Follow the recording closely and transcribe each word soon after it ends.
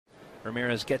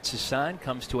Ramirez gets his sign,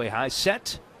 comes to a high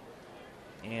set.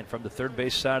 And from the third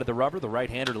base side of the rubber, the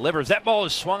right-hander delivers. That ball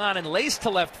is swung on and laced to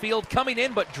left field, coming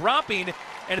in but dropping.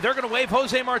 And they're going to wave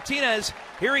Jose Martinez.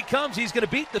 Here he comes. He's going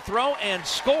to beat the throw and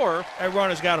score. That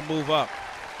runner's got to move up.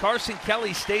 Carson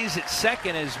Kelly stays at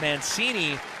second as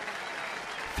Mancini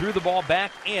threw the ball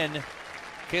back in.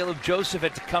 Caleb Joseph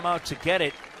had to come out to get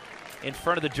it in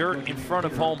front of the dirt, in front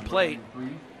of home plate.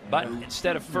 But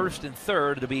instead of first and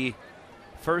third, it'll be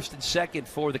first and second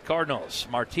for the Cardinals.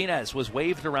 Martinez was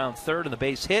waved around third and the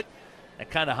base hit.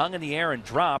 That kind of hung in the air and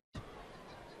dropped.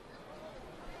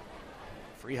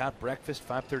 Free hot breakfast,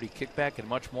 5:30 kickback, and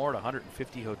much more at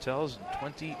 150 hotels in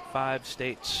 25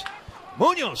 states.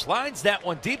 Munoz lines that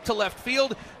one deep to left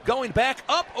field, going back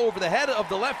up over the head of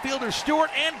the left fielder Stewart,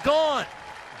 and gone.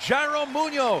 Yairo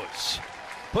Munoz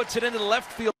puts it into the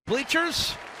left field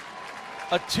bleachers.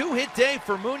 A two-hit day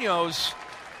for Munoz,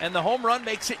 and the home run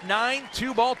makes it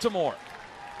 9-2 Baltimore.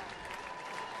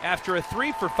 After a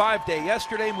 3-for-5 day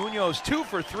yesterday, Munoz 2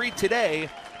 for 3 today,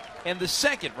 and the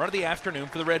second run of the afternoon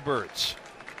for the Redbirds.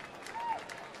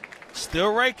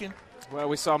 Still raking. Well,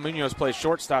 we saw Munoz play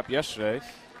shortstop yesterday.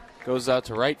 Goes out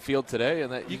to right field today,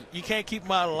 and that you can't keep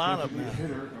him out of the lineup,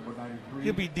 man.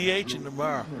 He'll be DHing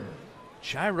tomorrow.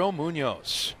 Yairo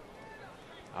Munoz.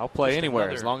 I'll play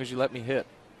anywhere as long as you let me hit.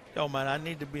 Yo, man, I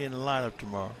need to be in the lineup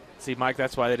tomorrow. See, Mike,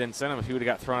 that's why they didn't send him. If he would have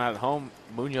got thrown out at home,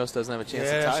 Munoz doesn't have a chance to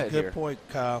tie it here. That's a good point,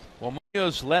 Kyle. Well,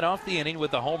 Munoz led off the inning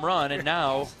with a home run and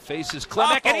now faces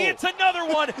Klimek, and he hits another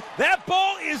one. That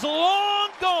ball is long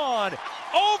gone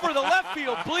over the left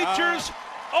field bleachers,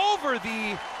 over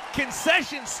the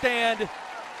concession stand,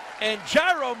 and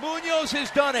Yairo Munoz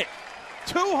has done it.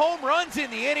 2 home runs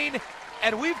in the inning,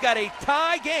 and we've got a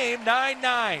tie game,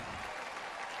 9-9.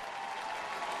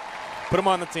 Put him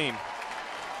on the team.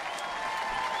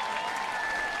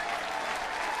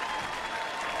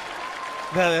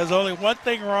 Now, there's only one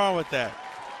thing wrong with that.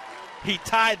 He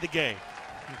tied the game.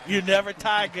 You never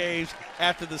tie games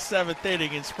after the 7th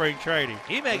inning in spring training.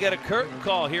 He may get a curtain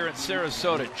call here in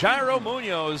Sarasota. Yairo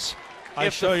Munoz. I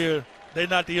show you, they're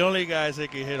not the only guys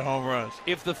that can hit home runs.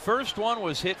 If the first one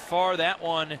was hit far, that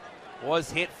one was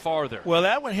hit farther. Well,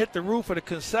 that one hit the roof of the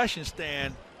concession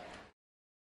stand